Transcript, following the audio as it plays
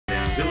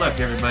Good luck,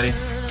 everybody.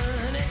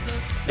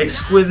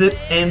 Exquisite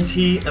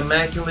NT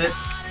Immaculate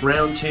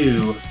round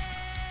 2.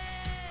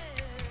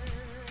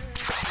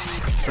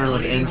 Starting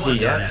with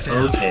NT, yeah?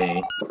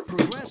 Okay.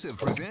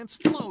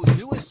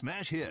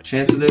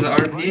 Chances there's an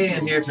RPA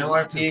in here. If no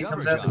RPA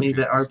comes out, that means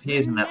that RPA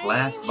is in that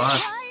last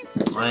box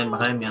lying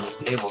behind me on the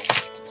table.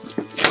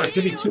 Or it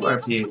could be 2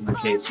 RPAs in the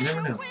case. You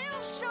never know.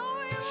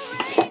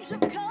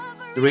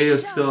 The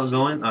radio's still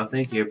going? Oh,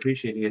 thank you. I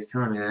appreciate you guys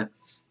telling me that.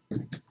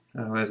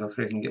 Otherwise, I'll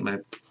freaking get my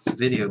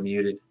video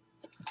muted.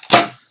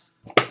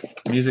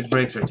 Music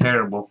breaks are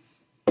terrible.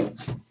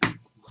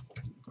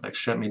 Like,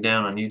 shut me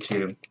down on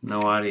YouTube.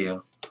 No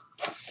audio.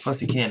 Plus,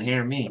 you can't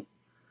hear me.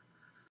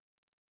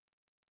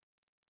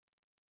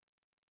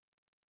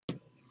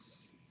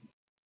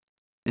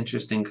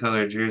 Interesting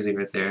color jersey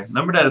right there.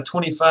 Numbered out of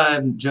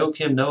 25,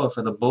 Joakim Noah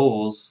for the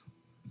Bulls.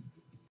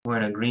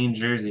 Wearing a green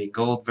jersey,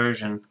 gold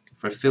version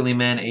for Philly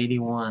Man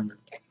 81.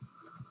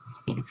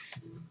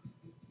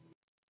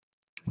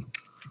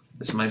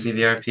 This might be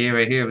the RPA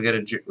right here. We got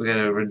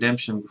a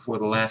redemption before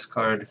the last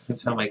card.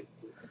 That's how my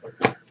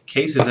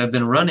cases I've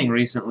been running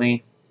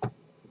recently.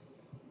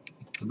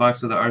 The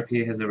box with the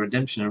RPA has a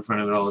redemption in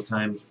front of it all the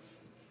time.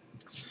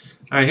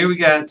 Alright, here we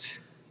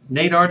got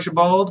Nate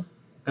Archibald,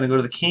 going to go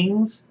to the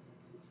Kings,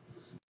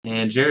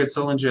 and Jared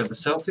Sullinger of the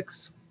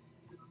Celtics.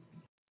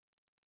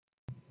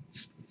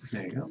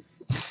 There you go.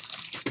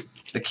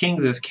 The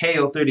Kings is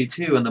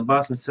KO32, and the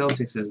Boston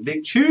Celtics is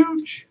Big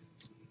Chooch.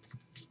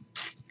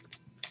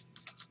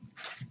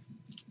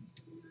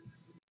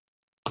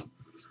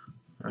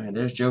 Alright,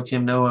 there's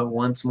Joakim Noah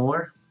once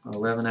more.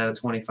 11 out of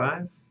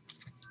 25.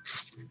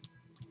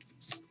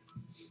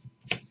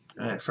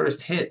 Alright,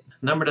 first hit.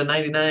 Number to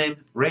 99,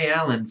 Ray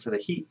Allen for the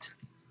Heat.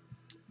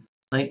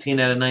 19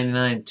 out of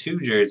 99, 2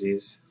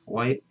 jerseys.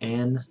 White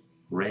and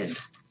red.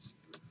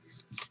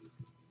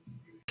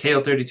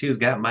 KO32's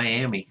got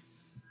Miami.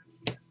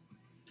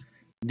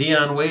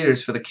 Dion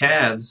Waiters for the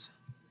Cavs.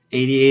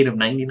 88 of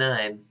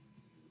 99.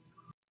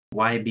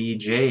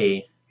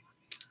 YBJ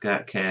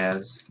got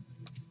Cavs.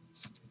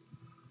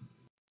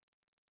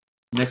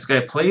 Next guy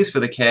plays for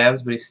the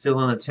Cavs, but he's still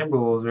on the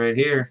Timberwolves right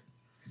here.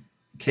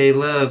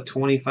 K-Love,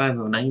 25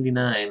 of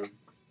 99.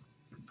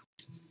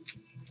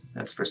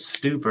 That's for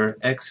Stupor.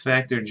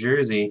 X-Factor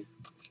jersey.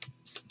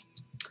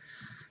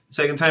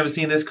 Second time I've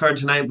seen this card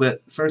tonight,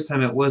 but first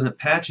time it wasn't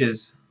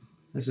patches.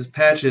 This is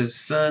patches.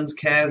 Suns,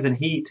 Cavs, and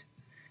Heat.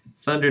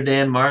 Thunder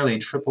Dan Marley,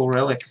 triple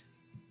relic.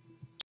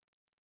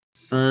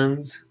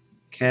 Suns,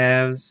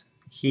 Cavs,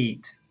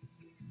 Heat.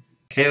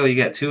 KO,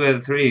 you got 2 out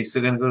of 3.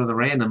 Still going to go to the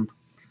random.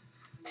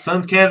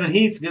 Suns, Cavs, and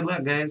Heats. Good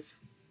luck, guys.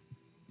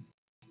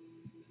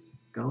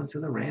 Going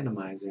to the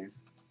randomizer.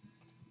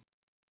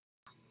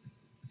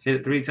 Hit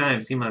it 3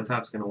 times. Team on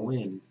top's going to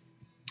win.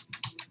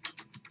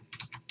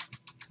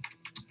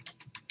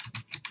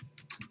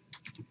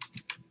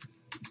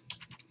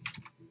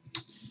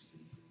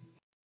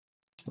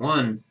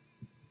 One,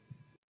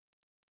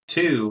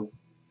 2,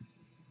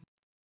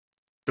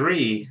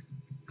 3.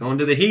 Going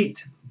to the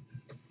Heat.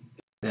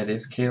 That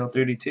is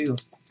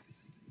KO32.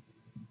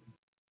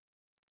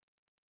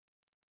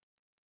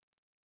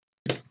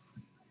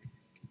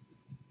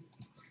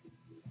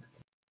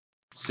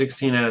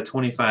 $16 out of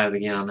 25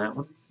 again on that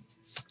one.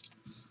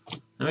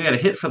 Then we got a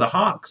hit for the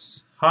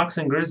Hawks. Hawks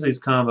and Grizzlies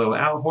combo.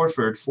 Al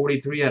Horford,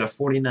 43 out of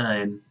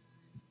 49.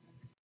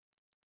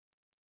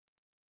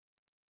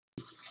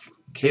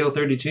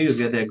 KO32's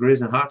got that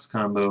Grizz and Hawks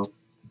combo.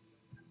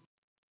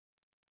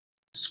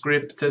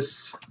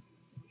 Scriptus.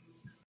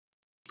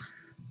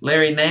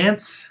 Larry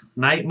Nance,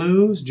 Night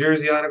Moves,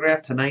 jersey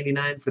autograph to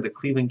 99 for the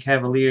Cleveland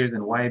Cavaliers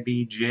and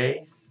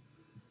YBJ.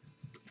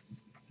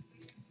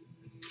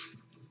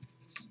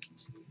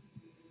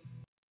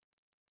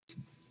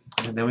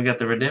 And then we got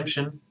the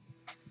redemption.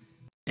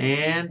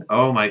 And,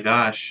 oh my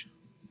gosh.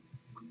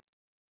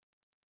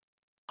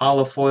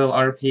 Holofoil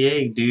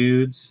RPA,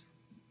 dudes.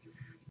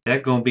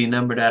 That's going to be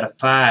numbered out of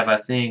 5, I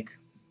think.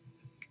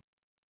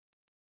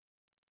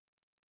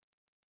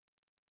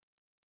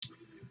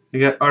 We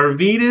got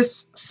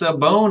Arvydas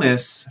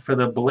Sabonis for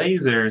the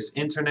Blazers,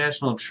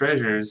 International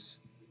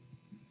Treasures.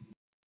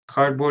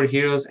 Cardboard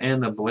Heroes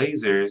and the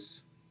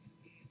Blazers.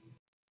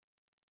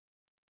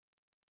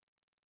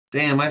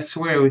 Damn, I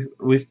swear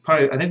we've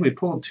probably, I think we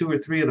pulled 2 or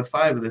 3 of the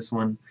 5 of this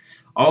one.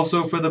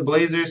 Also for the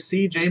Blazers,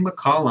 C.J.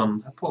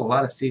 McCollum. I pull a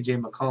lot of C.J.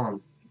 McCollum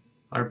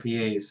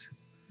RPAs.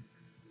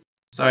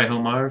 Sorry,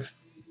 Homarv.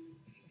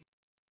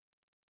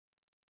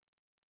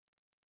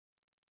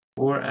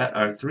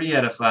 3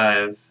 out of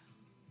 5.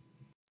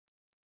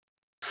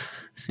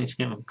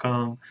 C.J.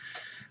 McCollum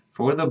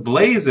for the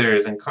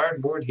Blazers and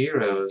Cardboard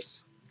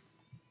Heroes.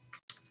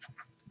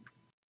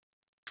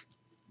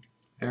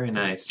 Very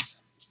nice.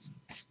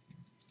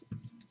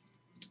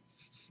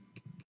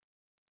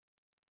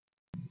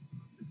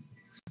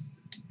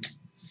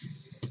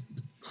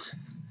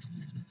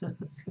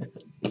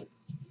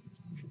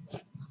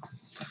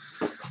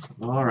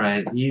 All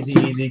right, easy,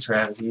 easy,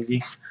 Travis,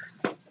 easy.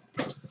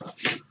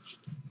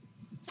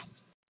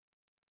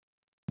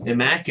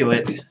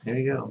 Immaculate. There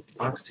you go.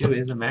 Box 2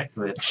 is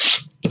Immaculate.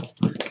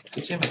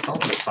 CJ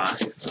McCollum to 5.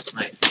 That's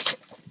nice.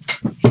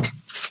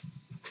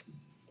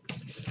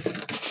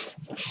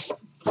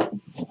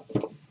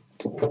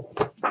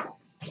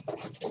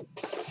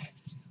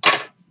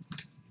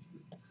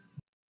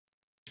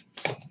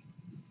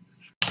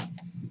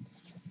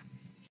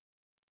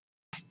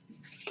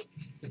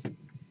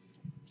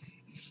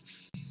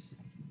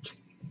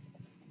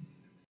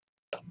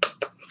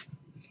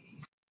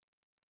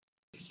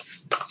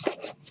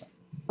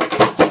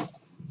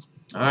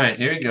 Alright,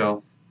 here we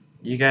go.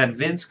 You got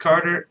Vince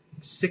Carter,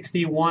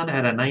 61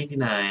 out of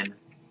 99.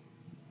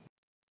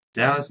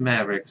 Dallas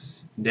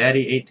Mavericks,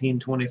 Daddy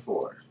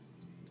 1824.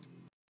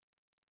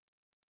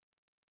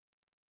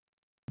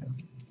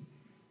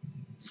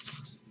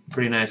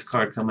 Pretty nice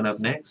card coming up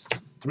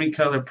next.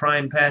 3-color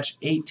prime patch,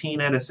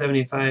 18 out of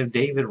 75,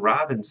 David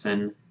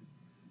Robinson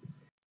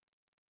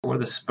for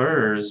the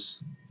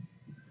Spurs.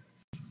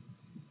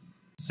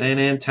 San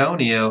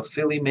Antonio,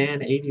 Philly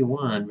Man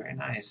 81. Very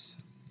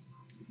nice.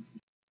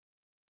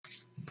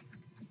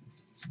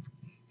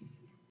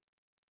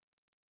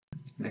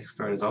 Next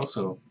card is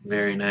also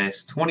very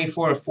nice.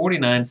 24 of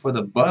 49 for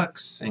the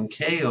Bucks and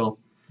Kale.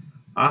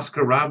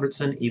 Oscar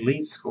Robertson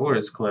Elite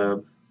Scorers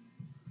Club.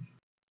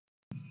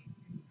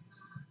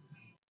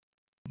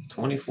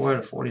 24 out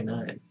of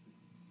 49.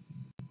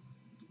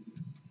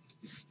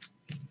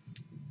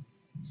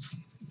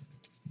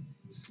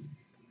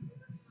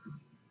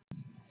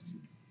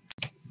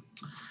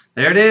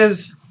 There it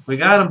is. We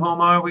got him,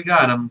 Homar. We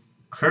got him.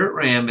 Kurt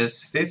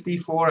Rambis,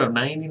 54 of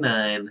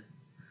 99.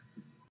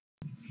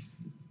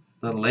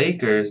 The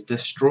Lakers,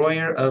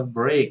 Destroyer of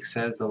Breaks,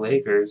 has the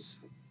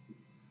Lakers.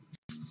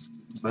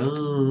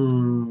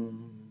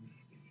 Boom.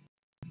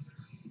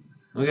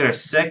 We got our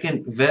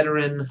second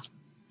veteran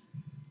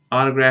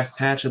autograph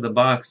patch of the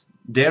box.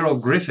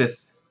 Daryl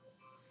Griffith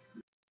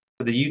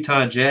for the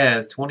Utah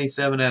Jazz,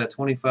 27 out of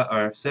 25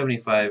 or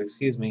 75,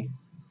 excuse me.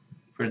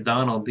 For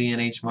Donald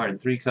D&H Martin,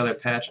 3-color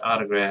patch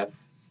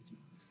autograph.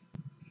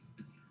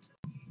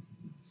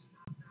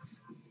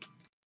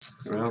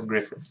 Daryl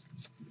Griffith.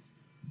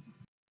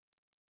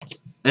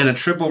 And a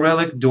triple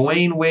relic,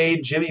 Dwayne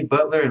Wade, Jimmy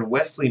Butler, and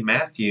Wesley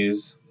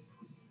Matthews.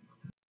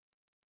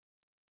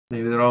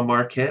 Maybe they're all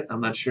Marquette. I'm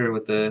not sure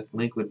what the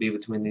link would be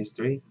between these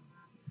three.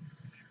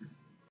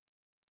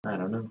 I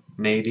don't know.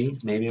 Maybe.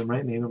 Maybe I'm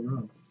right. Maybe I'm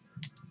wrong.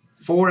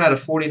 4 out of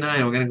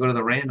 49. We're going to go to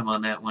the random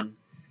on that one.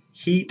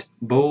 Heat,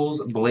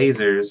 Bulls,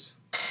 Blazers.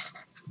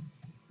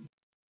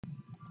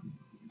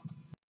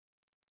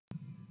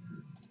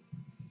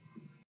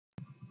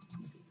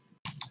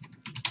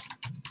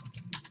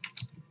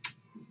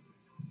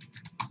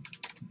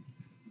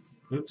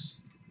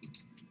 Oops.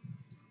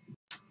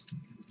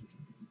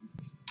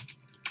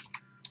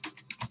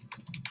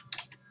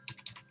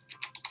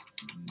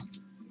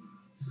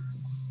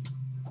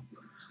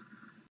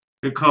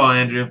 Good call,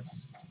 Andrew.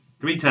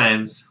 3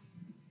 times.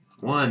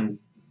 1,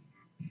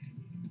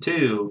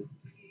 2,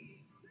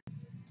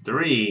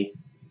 3.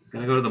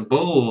 Gonna go to the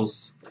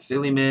Bulls.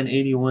 Philly Man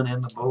 81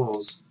 and the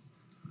Bulls.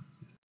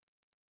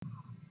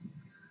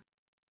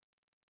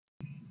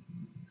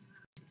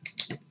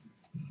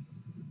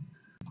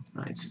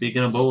 Alright,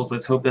 speaking of bowls,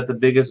 let's hope that the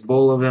biggest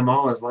bowl of them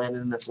all is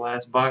landed in this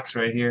last box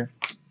right here.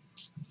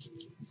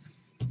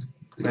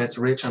 That's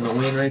Rich on the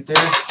win right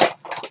there.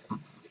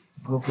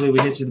 Hopefully we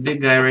hit you the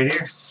big guy right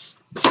here.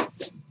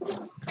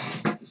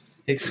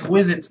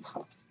 Exquisite.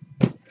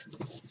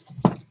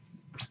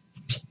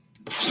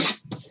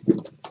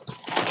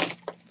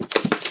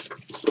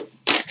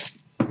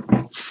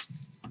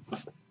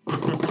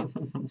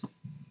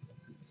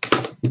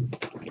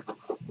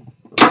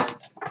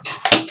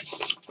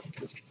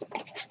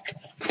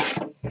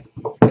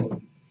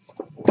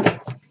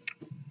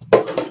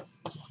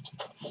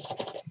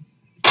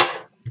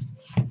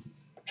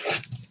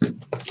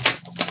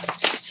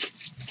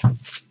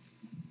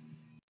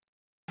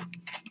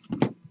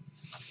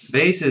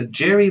 Base is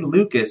Jerry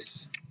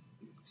Lucas,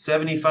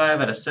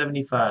 75 out of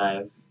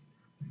 75.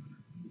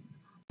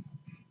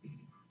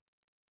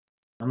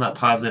 I'm not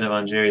positive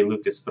on Jerry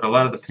Lucas, but a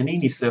lot of the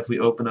Panini stuff we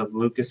open of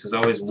Lucas is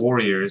always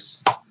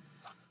Warriors.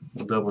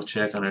 We'll double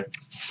check on it,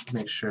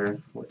 make sure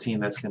what team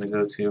that's going to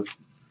go to.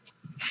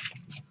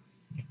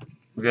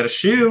 We got a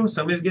shoe.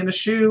 Somebody's getting a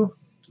shoe.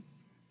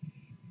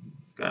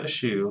 Got a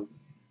shoe.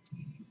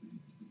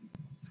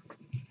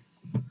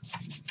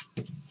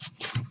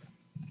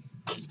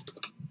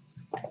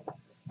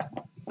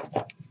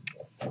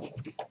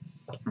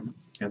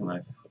 Good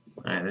luck.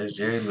 Alright, there's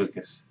Jerry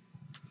Lucas.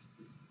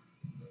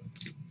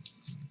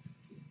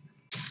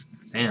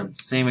 Damn,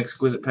 same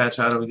exquisite patch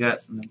auto we got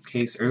in the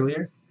case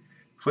earlier.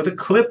 For the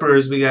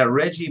Clippers, we got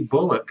Reggie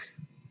Bullock.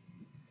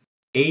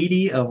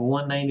 80 of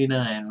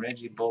 199,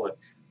 Reggie Bullock.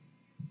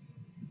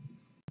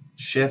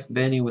 Chef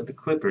Benny with the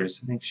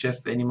Clippers. I think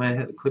Chef Benny might have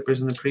had the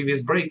Clippers in the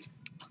previous break.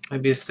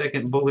 Might be a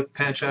second Bullock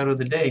patch out of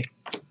the day.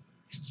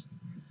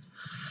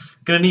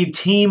 Gonna need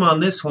team on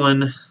this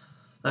one.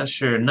 Not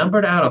sure.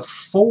 Numbered out of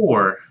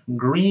 4.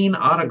 Green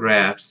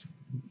autograph.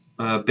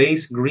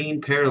 Base green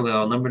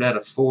parallel. Numbered out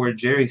of 4.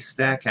 Jerry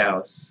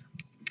Stackhouse.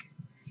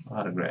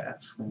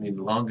 Autograph. We need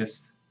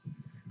longest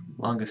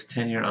Longest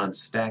tenure on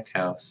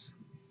Stackhouse.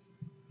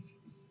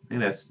 I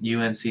think that's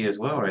UNC as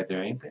well right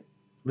there, ain't it,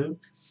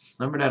 Luke?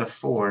 Numbered out of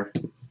 4.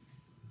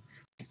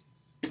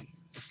 And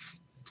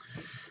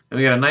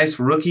we got a nice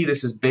rookie.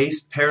 This is base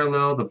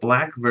parallel, the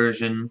black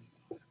version.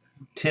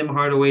 Tim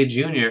Hardaway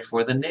Jr.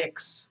 for the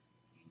Knicks.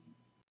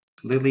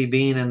 Lily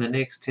Bean and the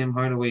Knicks, Tim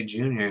Hardaway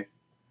Jr.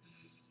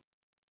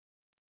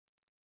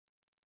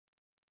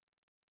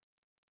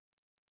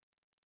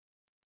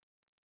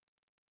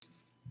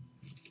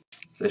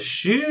 The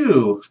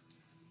shoe.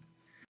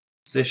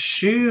 The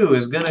shoe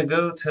is going to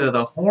go to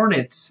the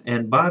Hornets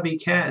and Bobby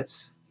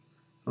Cats.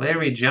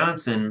 Larry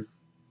Johnson.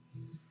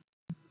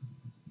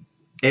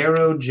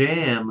 Aero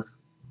Jam.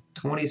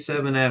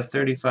 27 out of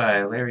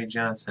 35. Larry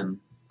Johnson.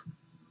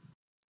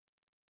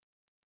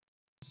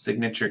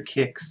 Signature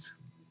Kicks.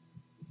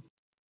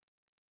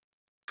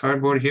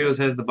 Cardboard Heroes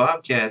has the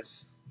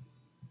Bobcats.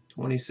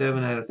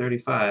 27 out of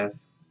 35.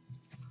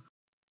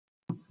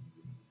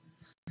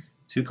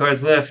 2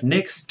 cards left.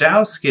 Nick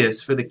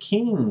Stauskas for the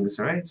Kings,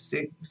 right?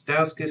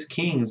 Stauskas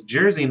Kings.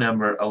 Jersey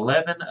number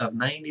 11 of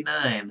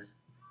 99.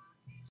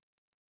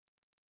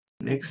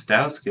 Nick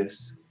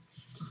Stauskas.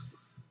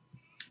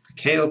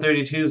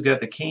 KL32's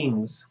got the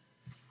Kings.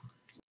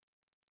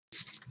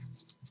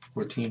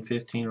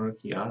 14-15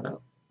 rookie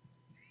auto.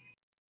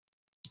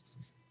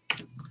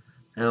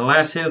 And the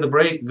last hit of the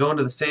break, going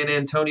to the San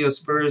Antonio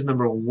Spurs,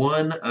 number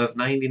 1 of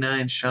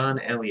 99, Sean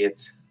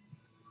Elliott.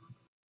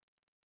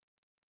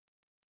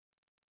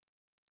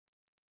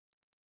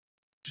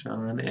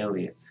 Sean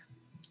Elliott.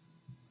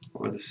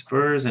 For the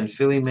Spurs and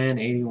Philly Man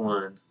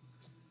 81.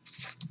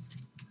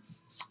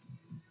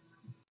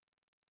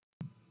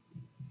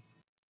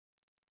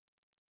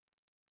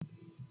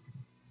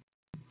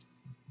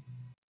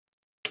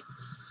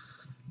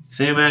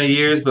 Same amount of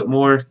years, but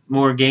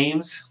more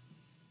games.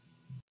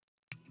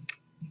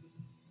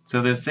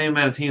 So there's the same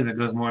amount of teams that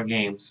goes more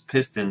games.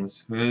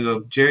 Pistons. We're going to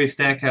go. Jerry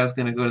Stackhouse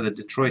going to go to the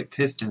Detroit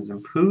Pistons.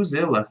 And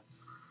Poozilla.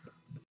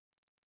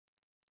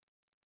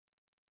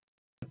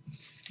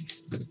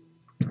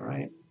 All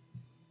right.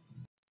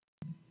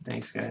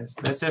 Thanks, guys.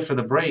 That's it for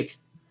the break.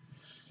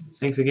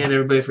 Thanks again,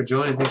 everybody, for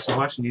joining. Thanks for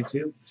watching,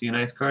 YouTube. A few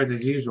nice cards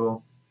as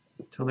usual.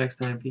 Until next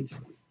time,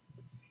 peace.